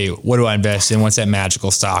say, hey, what do I invest in? What's that magical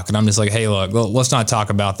stock? And I'm just like, hey, look, let's not talk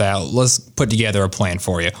about that. Let's put together a plan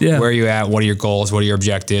for you. Yeah. Where are you at? What are your goals? What are your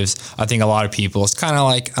objectives? I think a lot of people, it's kind of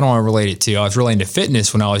like, I don't want to relate it to, I was really into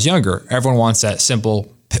fitness when I was younger. Everyone wants that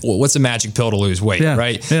simple, what's the magic pill to lose weight,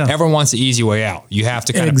 right? Yeah. Everyone wants the easy way out. You have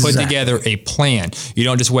to kind of put together a plan. You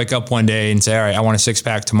don't just wake up one day and say, all right, I want a six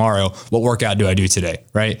pack tomorrow. What workout do I do today,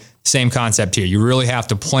 right? Same concept here. You really have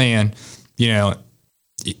to plan,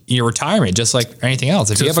 your retirement, just like anything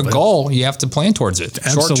else. If you have a goal, you have to plan towards it,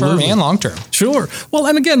 short term and long term. Sure. Well,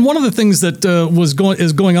 and again, one of the things that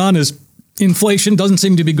is going on is inflation doesn't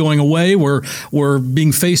seem to be going away. We're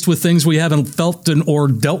being faced with things we haven't felt or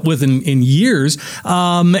dealt with in years.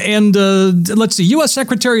 Let's see, U.S.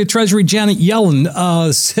 Secretary of Treasury Janet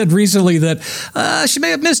Yellen said recently that she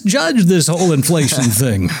may have misjudged this whole inflation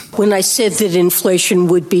thing. When I said that inflation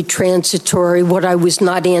would be transitory, what I was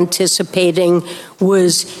not anticipating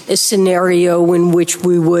was a scenario in which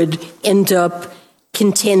we would end up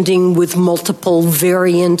contending with multiple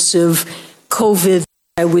variants of COVID.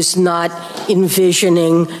 I was not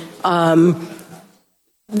envisioning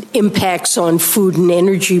impacts on food and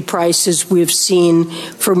energy prices we've seen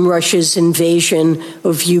from Russia's invasion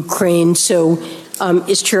of Ukraine. So,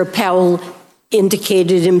 as Chair Powell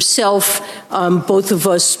indicated himself, both of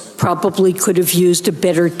us probably could have used a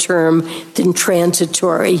better term than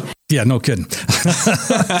transitory. Yeah, no kidding.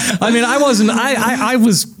 I mean, I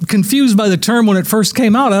was confused by the term when it first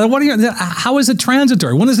came out. How is it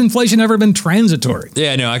transitory? When has inflation ever been transitory?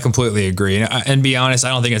 Yeah, no, I completely agree. And be honest, I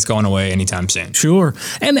don't think it's going away anytime soon. Sure.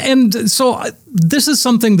 And so this is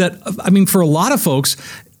something that, I mean, for a lot of folks,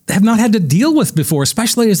 have not had to deal with before,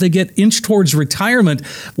 especially as they get inched towards retirement.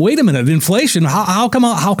 Wait a minute, inflation, how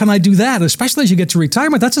can I do that? Especially as you get to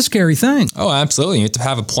retirement, that's a scary thing. Oh, absolutely. You have to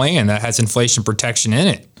have a plan that has inflation protection in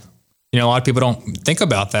it. A lot of people don't think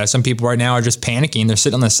about that. Some people right now are just panicking. They're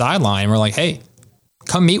sitting on the sideline. We're like, hey,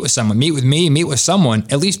 come meet with someone, meet with me, meet with someone,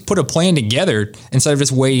 at least put a plan together instead of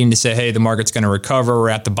just waiting to say, hey, the market's going to recover. We're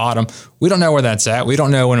at the bottom. We don't know where that's at. We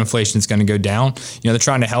don't know when inflation is going to go down. They're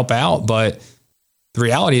trying to help out, but the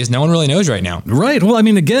reality is no one really knows right now. Right. Well, I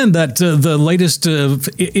mean, again, that the latest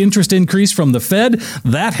interest increase from the Fed,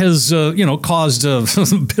 that has, caused a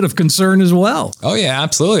bit of concern as well. Oh, yeah,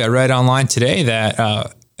 absolutely. I read online today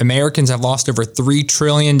that Americans have lost over $3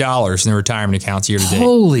 trillion in their retirement accounts year to date.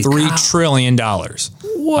 Holy $3 cow. trillion.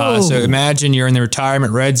 Whoa. So imagine you're in the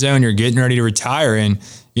retirement red zone, you're getting ready to retire, and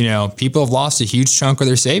people have lost a huge chunk of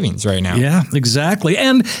their savings right now. Yeah, exactly.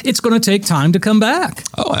 And it's going to take time to come back.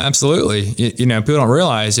 Oh, absolutely. People don't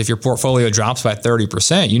realize if your portfolio drops by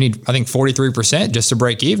 30%, you need, I think, 43% just to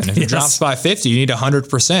break even. If it drops by 50, you need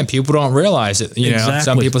 100%. People don't realize it. Exactly.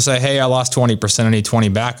 Some people say, hey, I lost 20%, I need 20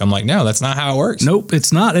 back. I'm like, no, that's not how it works. Nope,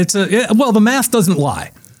 it's not. Well, the math doesn't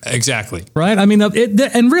lie. Exactly. Right? I mean,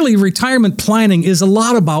 and really retirement planning is a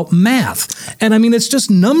lot about math. And I mean, it's just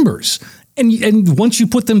numbers. And once you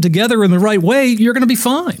put them together in the right way, you're going to be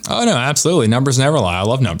fine. Oh, no, absolutely. Numbers never lie. I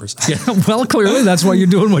love numbers. Yeah, well, clearly that's why you're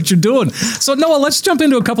doing what you're doing. So, Noah, let's jump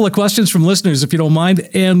into a couple of questions from listeners, if you don't mind.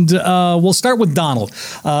 And we'll start with Donald.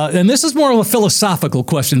 And this is more of a philosophical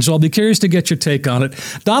question, so I'll be curious to get your take on it.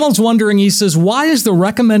 Donald's wondering, he says, why is the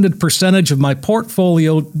recommended percentage of my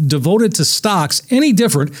portfolio devoted to stocks any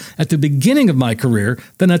different at the beginning of my career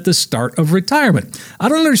than at the start of retirement? I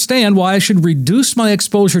don't understand why I should reduce my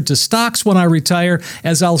exposure to stocks when I retire,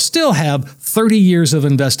 as I'll still have 30 years of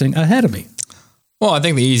investing ahead of me. Well, I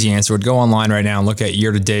think the easy answer would go online right now and look at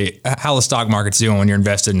year to date how the stock market's doing when you're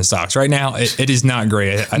invested in the stocks. Right now, it is not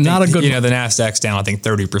great. I think, not a good one. The Nasdaq's down, I think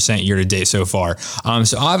 30% year to date so far.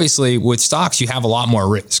 So obviously with stocks, you have a lot more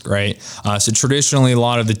risk, right? So traditionally, a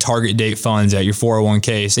lot of the target date funds at your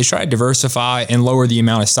 401ks, they try to diversify and lower the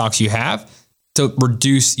amount of stocks you have to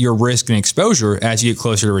reduce your risk and exposure as you get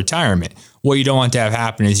closer to retirement. What you don't want to have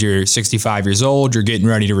happen is you're 65 years old, you're getting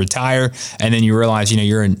ready to retire, and then you realize,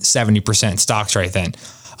 you're in 70% stocks right then.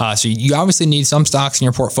 So you obviously need some stocks in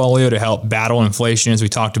your portfolio to help battle inflation, as we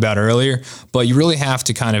talked about earlier, but you really have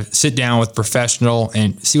to kind of sit down with a professional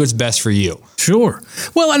and see what's best for you. Sure.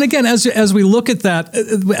 Well, and again, as we look at that,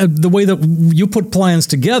 the way that you put plans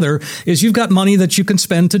together is you've got money that you can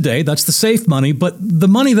spend today. That's the safe money. But the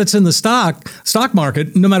money that's in the stock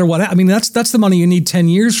market, no matter what, I mean, that's the money you need 10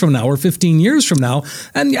 years from now or 15 years from now.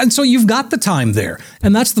 And so you've got the time there.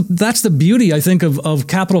 And that's the beauty, I think, of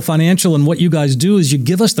Capital Financial and what you guys do is you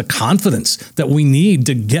give us just the confidence that we need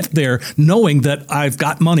to get there, knowing that I've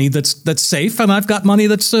got money that's safe and I've got money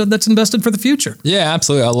that's invested for the future. Yeah,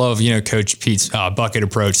 absolutely. I love, Coach Pete's bucket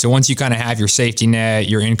approach. So once you kind of have your safety net,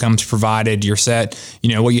 your income's provided, you're set,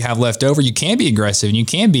 what you have left over, you can be aggressive and you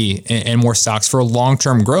can be in more stocks for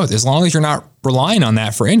long-term growth, as long as you're not relying on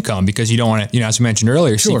that for income, because you don't want to, as we mentioned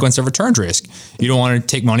earlier, sequence of returns risk. You don't want to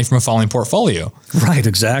take money from a falling portfolio. Right,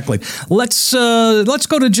 exactly. Let's go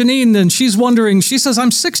to Janine, and she's wondering, she says,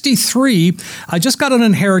 I'm 63. I just got an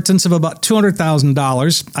inheritance of about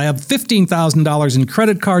 $200,000. I have $15,000 in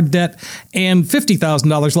credit card debt and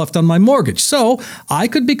 $50,000 left on my mortgage. So I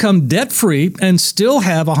could become debt-free and still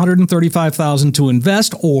have $135,000 to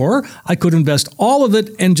invest, or I could invest all of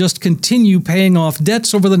it and just continue paying off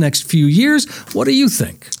debts over the next few years. What do you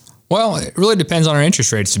think? Well, it really depends on our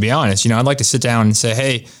interest rates, to be honest. I'd like to sit down and say,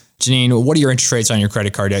 hey, Janine, what are your interest rates on your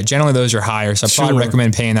credit card debt? Generally, those are higher, so I probably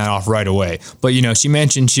recommend paying that off right away. But, she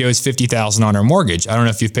mentioned she owes $50,000 on her mortgage. I don't know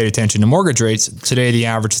if you've paid attention to mortgage rates. Today, the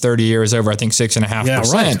average 30 years over, I think, 6.5%. Yeah,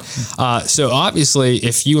 right. So obviously,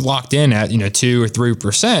 if you locked in at, 2 or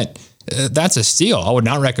 3%, that's a steal. I would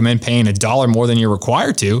not recommend paying $1 more than you're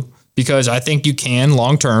required to, because I think you can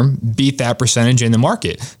long-term beat that percentage in the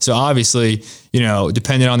market. So obviously,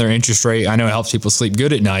 depending on their interest rate, I know it helps people sleep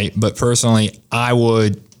good at night, but personally, I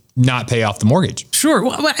would not pay off the mortgage.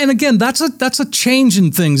 Sure. And again, that's a change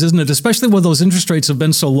in things, isn't it? Especially when those interest rates have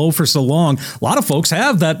been so low for so long. A lot of folks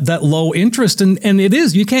have that low interest, and it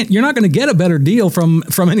is, you're not going to get a better deal from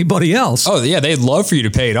anybody else. Oh yeah, they'd love for you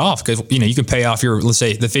to pay it off, because you can pay off your, let's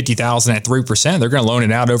say, the $50,000 at 3%. They're going to loan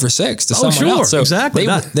it out over 6 to someone else. So exactly.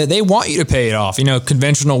 They want you to pay it off.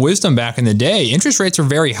 Conventional wisdom back in the day, interest rates are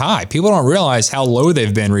very high. People don't realize how low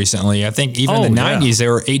they've been recently. I think even in the 90s they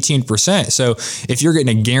were 18%. So if you're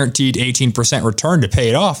getting a guaranteed 18% return to pay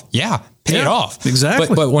it off, pay it off.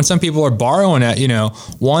 Exactly. But when some people are borrowing at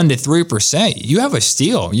 1 to 3%, you have a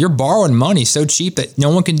steal. You're borrowing money so cheap that no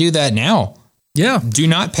one can do that now. Yeah. Do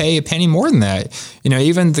not pay a penny more than that.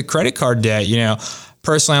 Even the credit card debt,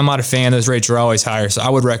 personally, I'm not a fan. Those rates are always higher. So I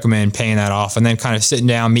would recommend paying that off and then kind of sitting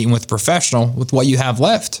down, meeting with a professional with what you have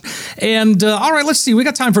left. And all right, let's see. We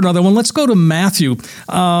got time for another one. Let's go to Matthew.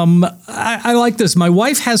 I like this. My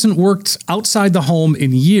wife hasn't worked outside the home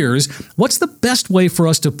in years. What's the best way for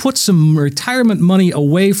us to put some retirement money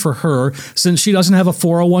away for her, since she doesn't have a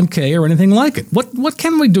 401k or anything like it? What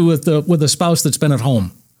can we do with a spouse that's been at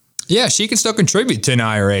home? Yeah, she can still contribute to an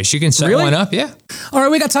IRA. She can set one up, yeah. All right,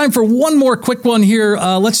 we got time for one more quick one here.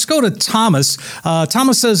 Let's go to Thomas.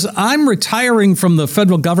 Thomas says, I'm retiring from the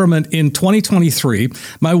federal government in 2023.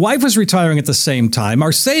 My wife is retiring at the same time.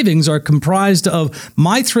 Our savings are comprised of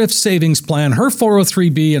my thrift savings plan, her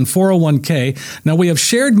 403B and 401k. Now, we have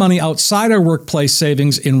shared money outside our workplace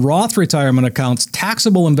savings in Roth retirement accounts,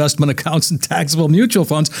 taxable investment accounts, and taxable mutual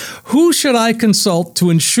funds. Who should I consult to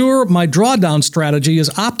ensure my drawdown strategy is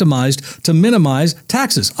optimized to minimize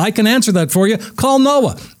taxes? I can answer that for you. Call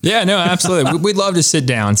Noah. Yeah, no, absolutely. We'd love to sit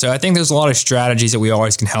down. So I think there's a lot of strategies that we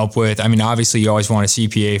always can help with. I mean, obviously, you always want a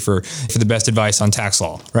CPA for the best advice on tax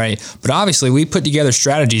law, right? But obviously, we put together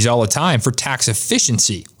strategies all the time for tax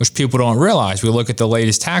efficiency, which people don't realize. We look at the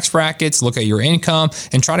latest tax brackets, look at your income,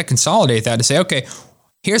 and try to consolidate that to say, okay,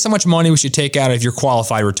 here's how much money we should take out of your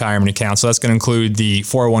qualified retirement account. So that's going to include the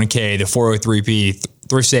 401k, the 403b,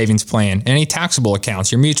 thrift savings plan, any taxable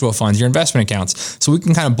accounts, your mutual funds, your investment accounts. So we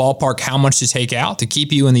can kind of ballpark how much to take out to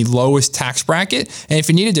keep you in the lowest tax bracket. And if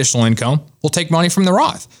you need additional income, we'll take money from the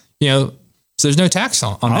Roth. So there's no tax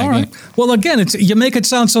on that. All right. Well, again, you make it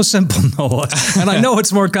sound so simple, Noah. And I know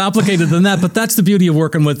it's more complicated than that, but that's the beauty of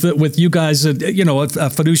working with you guys, a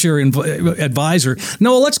fiduciary advisor.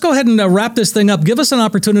 Noah, let's go ahead and wrap this thing up. Give us an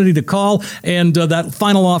opportunity to call and that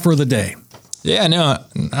final offer of the day. Yeah, no,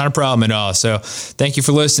 not a problem at all. So thank you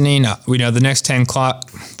for listening. We know the next 10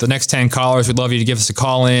 callers, we'd love you to give us a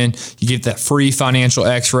call in. You get that free financial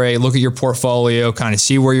x-ray, look at your portfolio, kind of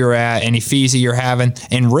see where you're at, any fees that you're having,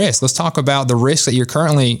 and risk. Let's talk about the risk that you're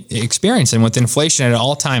currently experiencing with inflation at an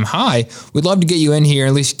all-time high. We'd love to get you in here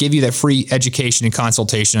and at least give you that free education and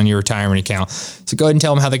consultation on your retirement account. So go ahead and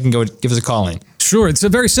tell them how they can go give us a call in. Sure. It's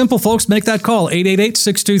very simple, folks. Make that call,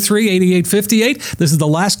 888-623-8858. This is the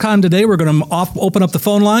last time today. We're going to open up the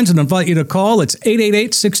phone lines and invite you to call. It's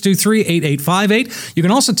 888-623-8858. You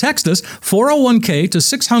can also text us, 401k to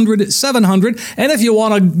 600-700. And if you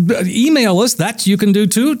want to email us, that you can do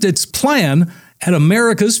too. It's plan at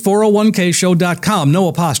americas401kshow.com. No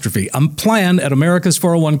apostrophe. Plan at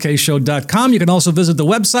americas401kshow.com. You can also visit the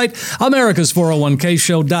website,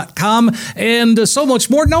 americas401kshow.com, and so much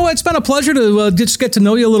more. No, it's been a pleasure to just get to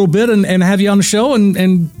know you a little bit and have you on the show,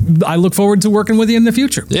 and I look forward to working with you in the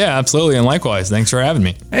future. Yeah, absolutely. And likewise, thanks for having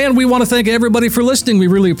me. And we want to thank everybody for listening. We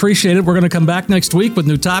really appreciate it. We're going to come back next week with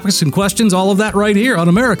new topics and questions, all of that right here on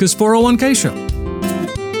America's 401k Show.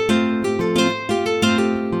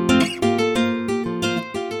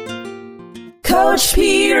 Coach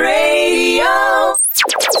P Radio.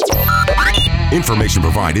 Information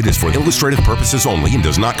provided is for illustrative purposes only and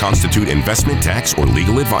does not constitute investment, tax, or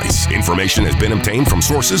legal advice. Information has been obtained from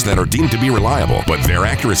sources that are deemed to be reliable, but their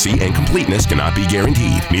accuracy and completeness cannot be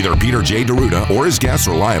guaranteed. Neither Peter J. D'Arruda or his guests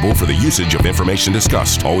are liable for the usage of information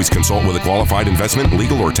discussed. Always consult with a qualified investment,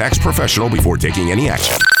 legal, or tax professional before taking any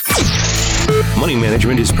action. Money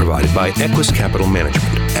management is provided by Equus Capital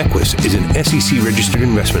Management. Equus is an SEC-registered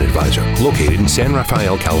investment advisor located in San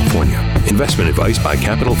Rafael, California. Investment advice by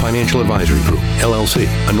Capital Financial Advisory Group, LLC,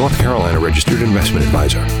 a North Carolina-registered investment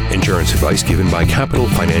advisor. Insurance advice given by Capital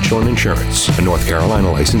Financial and Insurance, a North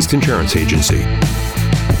Carolina-licensed insurance agency.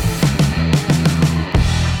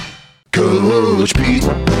 Coach Pete.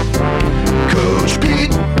 Coach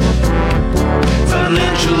Pete.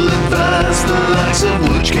 Financial advice, the likes of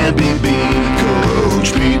which can't be beat.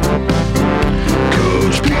 Coach Pete.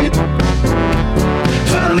 Coach Pete.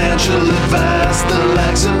 Financial advice, the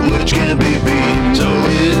likes of which can't be beat.